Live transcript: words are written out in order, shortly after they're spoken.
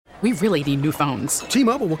We really need new phones.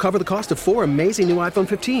 T-Mobile will cover the cost of 4 amazing new iPhone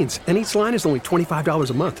 15s, and each line is only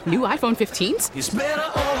 $25 a month. New iPhone 15s? It's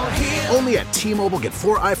better over here. Only at T-Mobile, get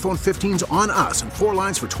 4 iPhone 15s on us and 4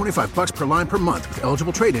 lines for $25 per line per month with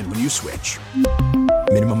eligible trade-in when you switch.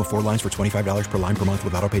 Minimum of 4 lines for $25 per line per month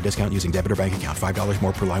with autopay discount using debit or bank account. $5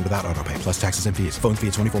 more per line without autopay, plus taxes and fees. Phone fee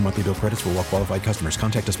at 24 monthly bill credits for well-qualified customers.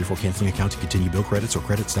 Contact us before canceling account to continue bill credits or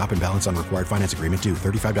credit stop and balance on required finance agreement due.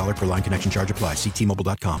 $35 per line connection charge applies. See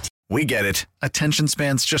T-Mobile.com. We get it. Attention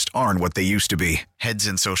spans just aren't what they used to be. Heads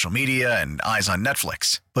in social media and eyes on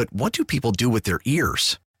Netflix. But what do people do with their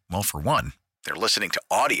ears? Well, for one, they're listening to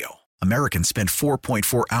audio. Americans spend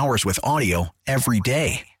 4.4 hours with audio every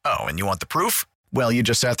day. Oh, and you want the proof? Well, you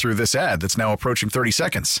just sat through this ad that's now approaching 30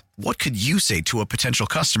 seconds. What could you say to a potential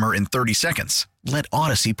customer in 30 seconds? Let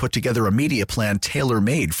Odyssey put together a media plan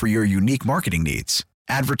tailor-made for your unique marketing needs.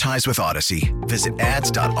 Advertise with Odyssey. Visit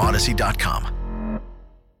ads.odyssey.com.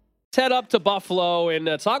 Head up to Buffalo and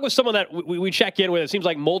talk with someone that we check in with, it seems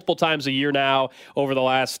like multiple times a year now over the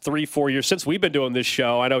last 3-4 years since we've been doing this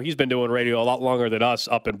show. I know he's been doing radio a lot longer than us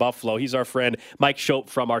up in Buffalo. He's our friend Mike Schoop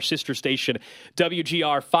from our sister station,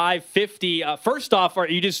 WGR 550. First off,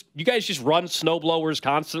 you guys just run snow blowers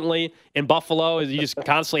constantly in Buffalo? You just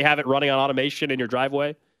constantly have it running on automation in your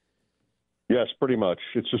driveway? Yes, pretty much.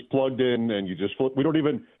 It's just plugged in, and you just flip. We don't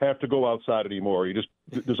even have to go outside anymore.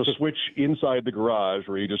 There's a switch inside the garage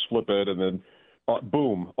where you just flip it, and then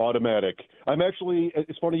boom, automatic.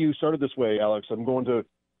 It's funny you started this way, Alex. I was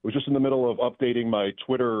just in the middle of updating my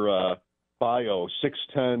Twitter bio,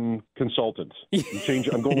 6'10" consultant.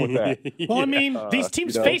 I'm going with that. Well, I mean, these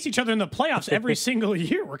teams face each other in the playoffs every single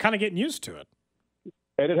year. We're kind of getting used to it.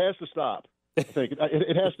 And it has to stop. I think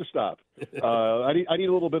it has to stop. I need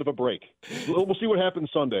a little bit of a break. We'll see what happens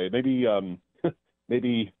Sunday. Maybe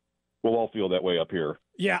we'll all feel that way up here.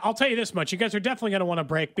 Yeah, I'll tell you this much. You guys are definitely going to want a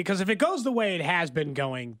break because if it goes the way it has been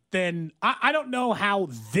going, then I don't know how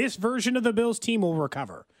this version of the Bills team will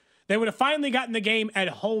recover. They would have finally gotten the game at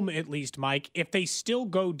home, at least, Mike, if they still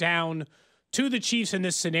go down to the Chiefs in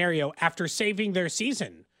this scenario after saving their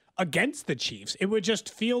season against the Chiefs. It would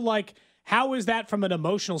just feel like, how is that from an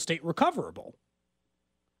emotional state recoverable?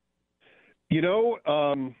 It's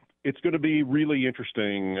going to be really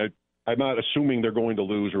interesting. I'm not assuming they're going to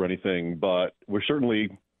lose or anything, but we're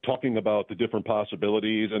certainly talking about the different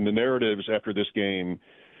possibilities, and the narratives after this game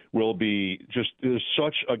will be just there's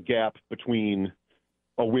such a gap between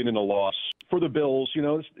a win and a loss for the Bills.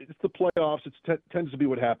 It's the playoffs. It tends to be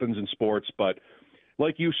what happens in sports, but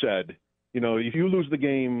like you said, if you lose the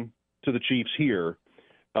game to the Chiefs here,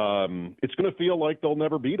 it's going to feel like they'll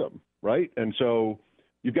never beat them, right? And so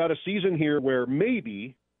you've got a season here where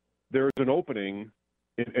maybe there's an opening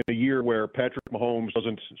in a year where Patrick Mahomes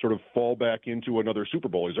doesn't sort of fall back into another Super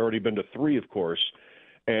Bowl. He's already been to 3, of course,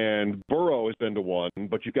 and Burrow has been to 1,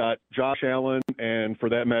 but you've got Josh Allen and, for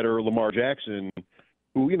that matter, Lamar Jackson,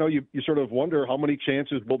 who, you sort of wonder how many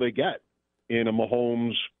chances will they get in a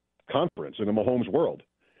Mahomes conference, in a Mahomes world.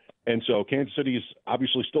 And so Kansas City's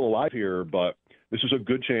obviously still alive here, but this is a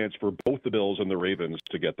good chance for both the Bills and the Ravens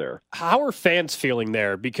to get there. How are fans feeling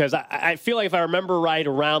there? Because I feel like if I remember right,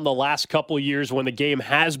 around the last couple of years when the game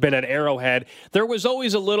has been at Arrowhead, there was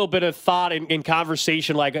always a little bit of thought in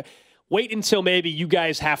conversation like, wait until maybe you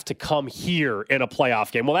guys have to come here in a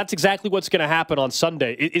playoff game. Well, that's exactly what's going to happen on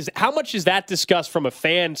Sunday. How much is that discussed from a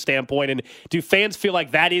fan standpoint, and do fans feel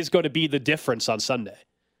like that is going to be the difference on Sunday?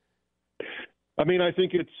 I mean, I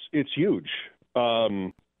think it's huge.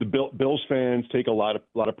 The Bills fans take a lot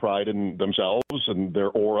of pride in themselves and their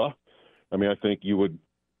aura. I mean, I think you would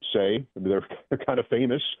say they're kind of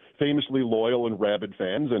famously loyal and rabid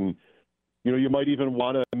fans, and you might even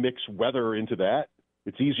want to mix weather into that.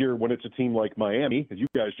 It's easier when it's a team like Miami, as you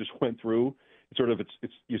guys just went through.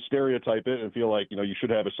 It's you stereotype it and feel like you should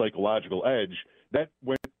have a psychological edge. That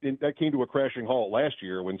came to a crashing halt last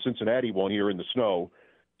year when Cincinnati won here in the snow.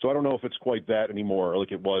 So I don't know if it's quite that anymore,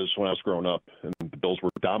 like it was when I was growing up and the Bills were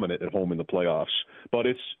dominant at home in the playoffs. But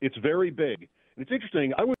it's very big. And it's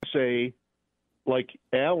interesting. I would say, like,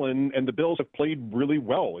 Allen and the Bills have played really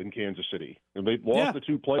well in Kansas City. And they've lost the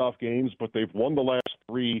 2 playoff games, but they've won the last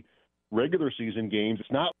 3 regular season games. It's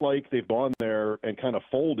not like they've gone there and kind of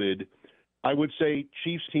folded. I would say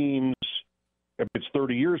Chiefs teams, it's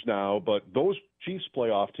 30 years now, but those Chiefs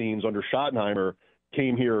playoff teams under Schottenheimer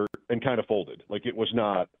came here and kind of folded. Like it was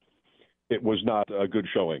not a good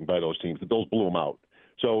showing by those teams. The Bills blew them out.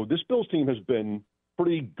 So this Bills team has been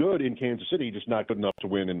pretty good in Kansas City, just not good enough to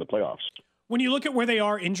win in the playoffs. When you look at where they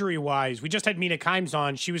are injury-wise, we just had Mina Kimes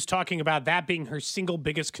on. She was talking about that being her single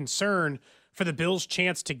biggest concern for the Bills'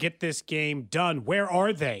 chance to get this game done. Where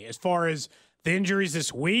are they as far as The injuries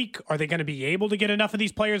this week, are they going to be able to get enough of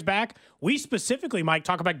these players back? We specifically, Mike,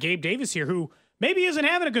 talk about Gabe Davis here, who maybe isn't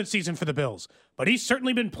having a good season for the Bills, but he's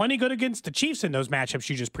certainly been plenty good against the Chiefs in those matchups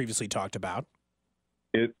you just previously talked about.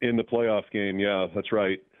 In the playoff game, yeah, that's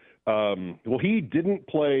right. Well, he didn't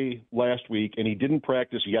play last week, and he didn't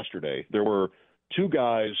practice yesterday. There were two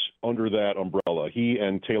guys under that umbrella, he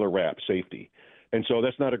and Taylor Rapp, safety. And so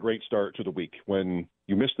that's not a great start to the week. When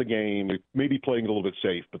you miss the game, you're maybe playing a little bit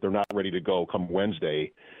safe, but they're not ready to go come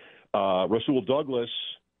Wednesday. Rasul Douglas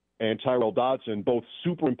and Tyrell Dodson, both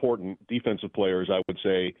super important defensive players, I would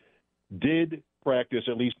say, did practice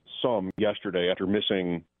at least some yesterday after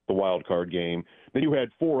missing the wild card game. Then you had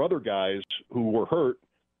four other guys who were hurt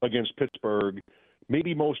against Pittsburgh,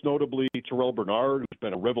 maybe most notably Terrell Bernard, who's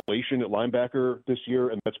been a revelation at linebacker this year,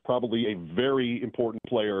 and that's probably a very important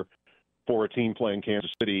player for a team playing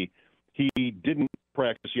Kansas City. He didn't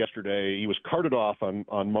practice yesterday. He was carted off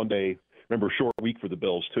on Monday. Remember, short week for the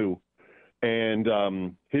Bills, too.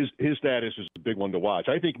 And his status is a big one to watch.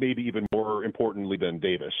 I think maybe even more importantly than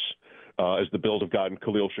Davis, as the Bills have gotten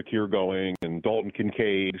Khalil Shakir going and Dalton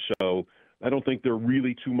Kincaid. So I don't think they're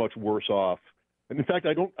really too much worse off. And in fact,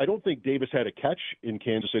 I don't think Davis had a catch in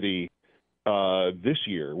Kansas City this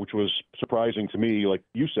year, which was surprising to me. Like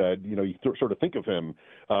you said, you sort of think of him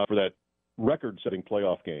for that record-setting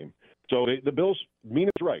playoff game. So the Bills,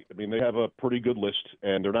 Mina's right. I mean, they have a pretty good list,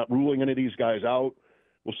 and they're not ruling any of these guys out.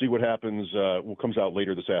 We'll see what happens, what comes out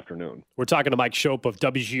later this afternoon. We're talking to Mike Schoop of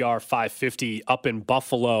WGR 550 up in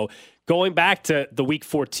Buffalo. Going back to the Week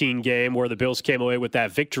 14 game where the Bills came away with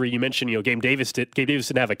that victory, you mentioned, Gabe Davis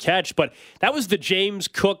didn't have a catch, but that was the James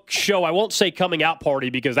Cook show. I won't say coming out party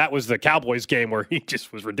because that was the Cowboys game where he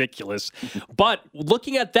just was ridiculous. But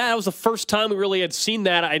looking at that was the first time we really had seen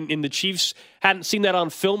that, and the Chiefs hadn't seen that on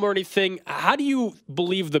film or anything. How do you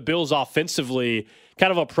believe the Bills offensively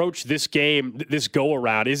kind of approach this game, this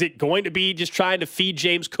go-around? Is it going to be just trying to feed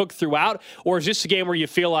James Cook throughout, or is this a game where you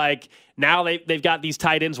feel like now they've got these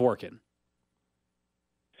tight ends working?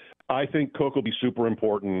 I think Cook will be super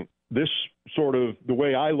important. This sort of, the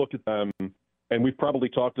way I look at them, and we've probably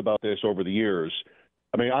talked about this over the years,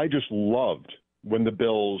 I mean, I just loved when the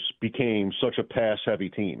Bills became such a pass-heavy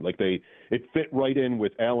team. Like it fit right in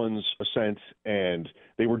with Allen's ascent, and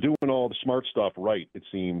they were doing all the smart stuff right, it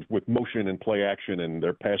seemed, with motion and play action and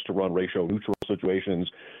their pass-to-run ratio, neutral situations.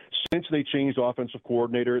 Since they changed offensive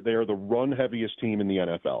coordinator, they are the run-heaviest team in the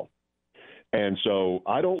NFL. And so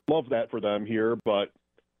I don't love that for them here, but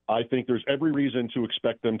I think there's every reason to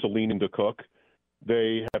expect them to lean into Cook.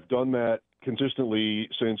 They have done that consistently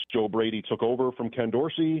since Joe Brady took over from Ken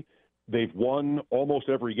Dorsey. They've won almost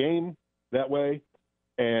every game that way.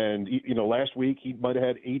 And, last week he might have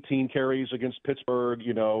had 18 carries against Pittsburgh.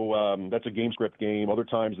 That's a game script game. Other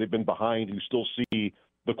times they've been behind. You still see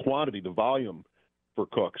the quantity, the volume for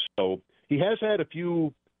Cook. So he has had a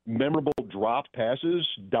few memorable drop passes,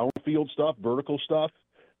 downfield stuff, vertical stuff.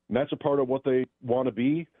 And that's a part of what they want to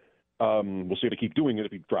be. We'll see if they keep doing it.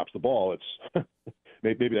 If he drops the ball, it's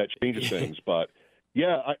maybe that changes things. But,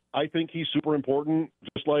 yeah, I think he's super important,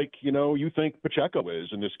 just like, you think Pacheco is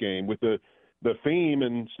in this game. With the fame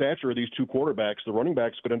and stature of these two quarterbacks, the running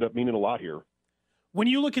backs could end up meaning a lot here. When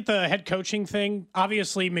you look at the head coaching thing,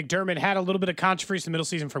 obviously McDermott had a little bit of controversy in the middle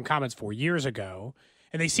season from comments 4 years ago,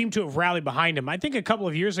 and they seem to have rallied behind him. I think a couple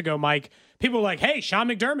of years ago, Mike, people were like, hey, Sean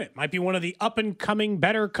McDermott might be one of the up-and-coming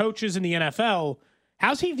better coaches in the NFL.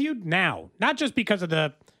 How's he viewed now? Not just because of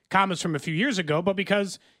the comments from a few years ago, but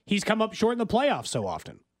because he's come up short in the playoffs so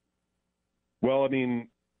often. Well, I mean,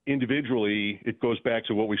 individually, it goes back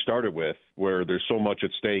to what we started with, where there's so much at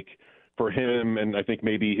stake for him, and I think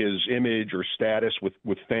maybe his image or status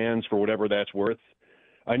with fans, for whatever that's worth.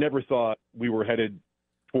 I never thought we were headed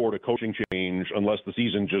toward a coaching change unless the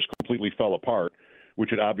season just completely fell apart,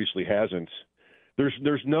 which it obviously hasn't.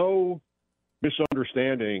 There's no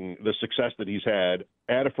misunderstanding the success that he's had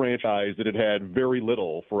at a franchise that had very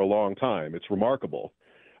little for a long time. It's remarkable.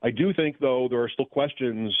 I do think, though, there are still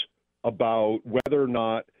questions about whether or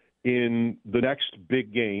not in the next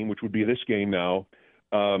big game, which would be this game now,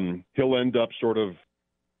 he'll end up sort of,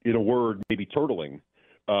 in a word, maybe turtling.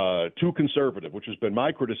 Too conservative, which has been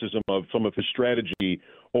my criticism of some of his strategy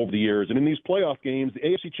over the years. And in these playoff games, the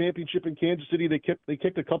AFC Championship in Kansas City, they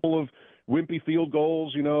kicked a couple of wimpy field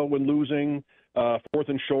goals, when losing, 4th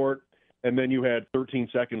and short. And then you had 13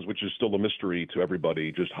 seconds, which is still a mystery to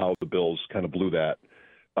everybody, just how the Bills kind of blew that.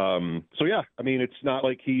 So, yeah, I mean, it's not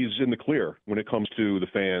like he's in the clear when it comes to the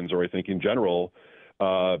fans, or I think in general,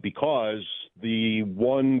 because the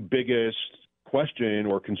one biggest question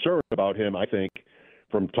or concern about him, I think,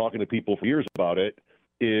 from talking to people for years about it,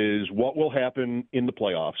 is what will happen in the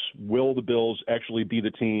playoffs. Will the Bills actually be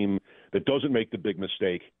the team that doesn't make the big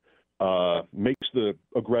mistake, makes the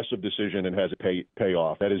aggressive decision and has it pay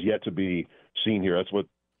off? That is yet to be seen here. That's what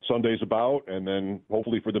Sunday's about, and then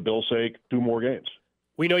hopefully for the Bills' sake, 2 more games.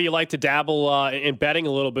 We know you like to dabble in betting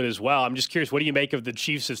a little bit as well. I'm just curious, what do you make of the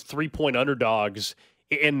Chiefs as 3-point underdogs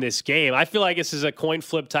in this game? I feel like this is a coin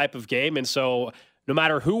flip type of game, and so no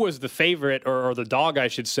matter who was the favorite or the dog, I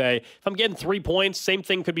should say, if I'm getting 3 points, same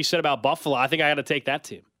thing could be said about Buffalo. I think I got to take that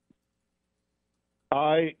team.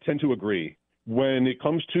 I tend to agree. When it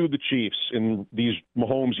comes to the Chiefs in these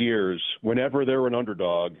Mahomes years, whenever they're an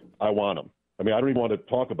underdog, I want them. I mean, I don't even want to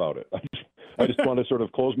talk about it. I just want to sort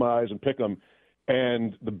of close my eyes and pick them.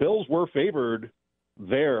 And the Bills were favored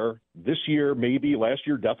there this year, maybe last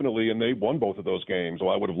year, definitely, and they won both of those games. So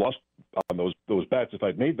I would have lost on those bets if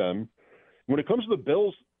I'd made them. When it comes to the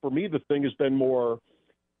Bills, for me, the thing has been more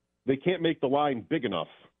they can't make the line big enough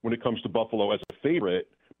when it comes to Buffalo as a favorite.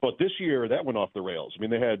 But this year, that went off the rails. I mean,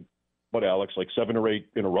 they had, Alex, like 7 or 8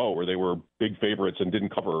 in a row where they were big favorites and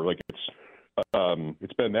didn't cover. Like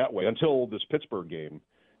it's been that way until this Pittsburgh game.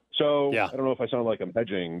 So yeah. I don't know if I sound like I'm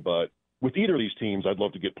hedging, but with either of these teams, I'd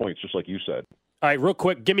love to get points, just like you said. All right, real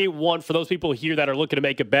quick, give me one for those people here that are looking to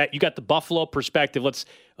make a bet. You got the Buffalo perspective. Let's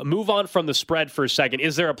move on from the spread for a second.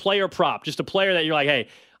 Is there a player prop, just a player that you're like, hey,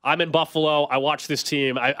 I'm in Buffalo, I watch this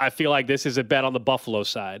team, I feel like this is a bet on the Buffalo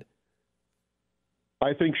side?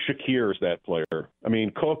 I think Shakir is that player. I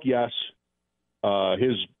mean, Cook, yes.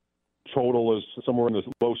 His total is somewhere in the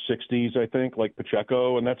low 60s, I think, like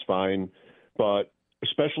Pacheco, and that's fine. But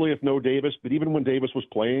especially if no Davis, but even when Davis was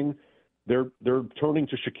playing, they're turning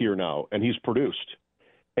to Shakir now, and he's produced.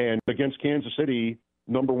 And against Kansas City,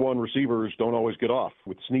 number 1 receivers don't always get off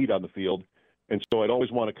with Snead on the field. And so I'd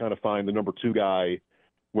always want to kind of find the number 2 guy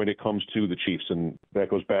when it comes to the Chiefs. And that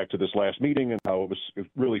goes back to this last meeting and how it was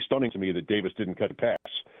really stunning to me that Davis didn't cut a pass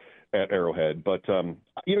at Arrowhead. But,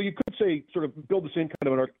 you could say sort of build the same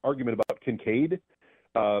kind of an argument about Kincaid,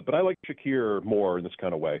 but I like Shakir more in this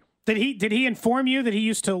kind of way. Did he inform you that he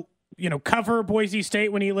used to, cover Boise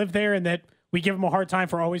State when he lived there and that we give him a hard time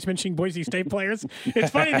for always mentioning Boise State players?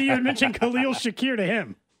 It's funny that you mentioned Khalil Shakir to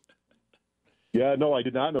him. Yeah, no, I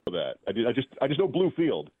did not know that. I just know Blue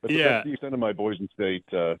Field. That's the extent of my Boise State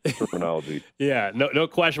terminology. Yeah, no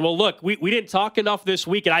question. Well, look, we didn't talk enough this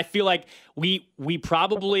week, and I feel like we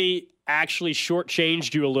probably actually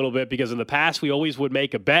shortchanged you a little bit because in the past we always would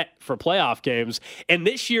make a bet for playoff games. And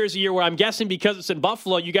this year is a year where I'm guessing because it's in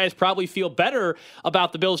Buffalo, you guys probably feel better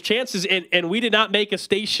about the Bills' chances. And we did not make a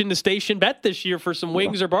station-to-station bet this year for some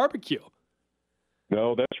wings or barbecue.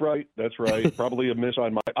 No, that's right. That's right. Probably a miss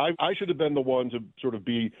on my. I should have been the one to sort of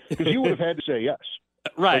be because you would have had to say yes.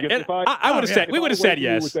 Right. Like I would have said we would have said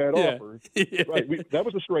yes. With that offer, right. That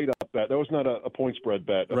was a straight up bet. That was not a point spread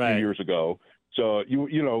bet a few years ago. So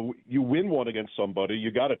you win one against somebody, you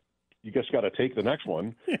just got to take the next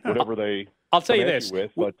one, whatever they. I'll tell you this.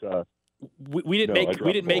 But we didn't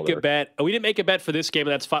make a bet. We didn't make a bet for this game,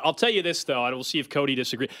 and that's fine. I'll tell you this though, and we'll see if Cody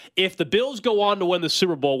disagrees. If the Bills go on to win the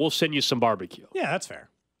Super Bowl, we'll send you some barbecue. Yeah, that's fair.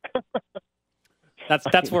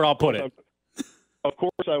 That's where I'll put it. Of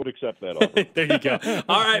course, I would accept that offer. There you go.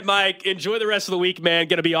 All right, Mike. Enjoy the rest of the week, man.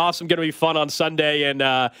 Going to be awesome. Going to be fun on Sunday, and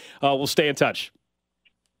we'll stay in touch.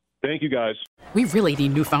 Thank you, guys. We really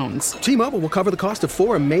need new phones. T-Mobile will cover the cost of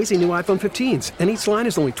 4 amazing new iPhone 15s, and each line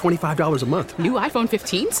is only $25 a month. New iPhone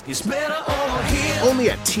 15s? It's better over here.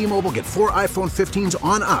 Only at T-Mobile, get 4 iPhone 15s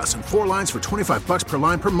on us and 4 lines for $25 per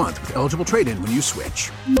line per month with eligible trade-in when you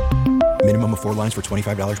switch. Minimum of 4 lines for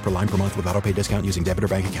 $25 per line per month with autopay discount using debit or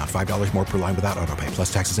bank account. $5 more per line without autopay,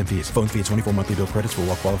 plus taxes and fees. Phone fee at 24 monthly bill credits for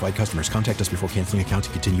well-qualified customers. Contact us before canceling account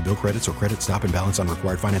to continue bill credits or credit stop and balance on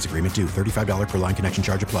required finance agreement due. $35 per line connection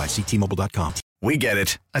charge applies. See T-Mobile.com. We get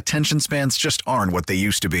it. Attention spans just aren't what they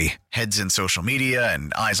used to be. Heads in social media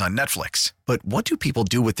and eyes on Netflix. But what do people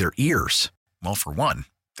do with their ears? Well, for one,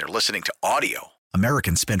 they're listening to audio.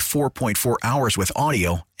 Americans spend 4.4 hours with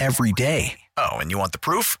audio every day. Oh, and you want the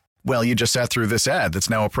proof? Well, you just sat through this ad that's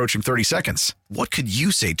now approaching 30 seconds. What could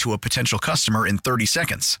you say to a potential customer in 30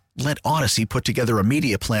 seconds? Let Odyssey put together a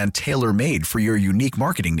media plan tailor-made for your unique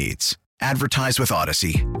marketing needs. Advertise with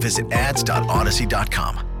Odyssey. Visit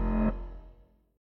ads.odyssey.com.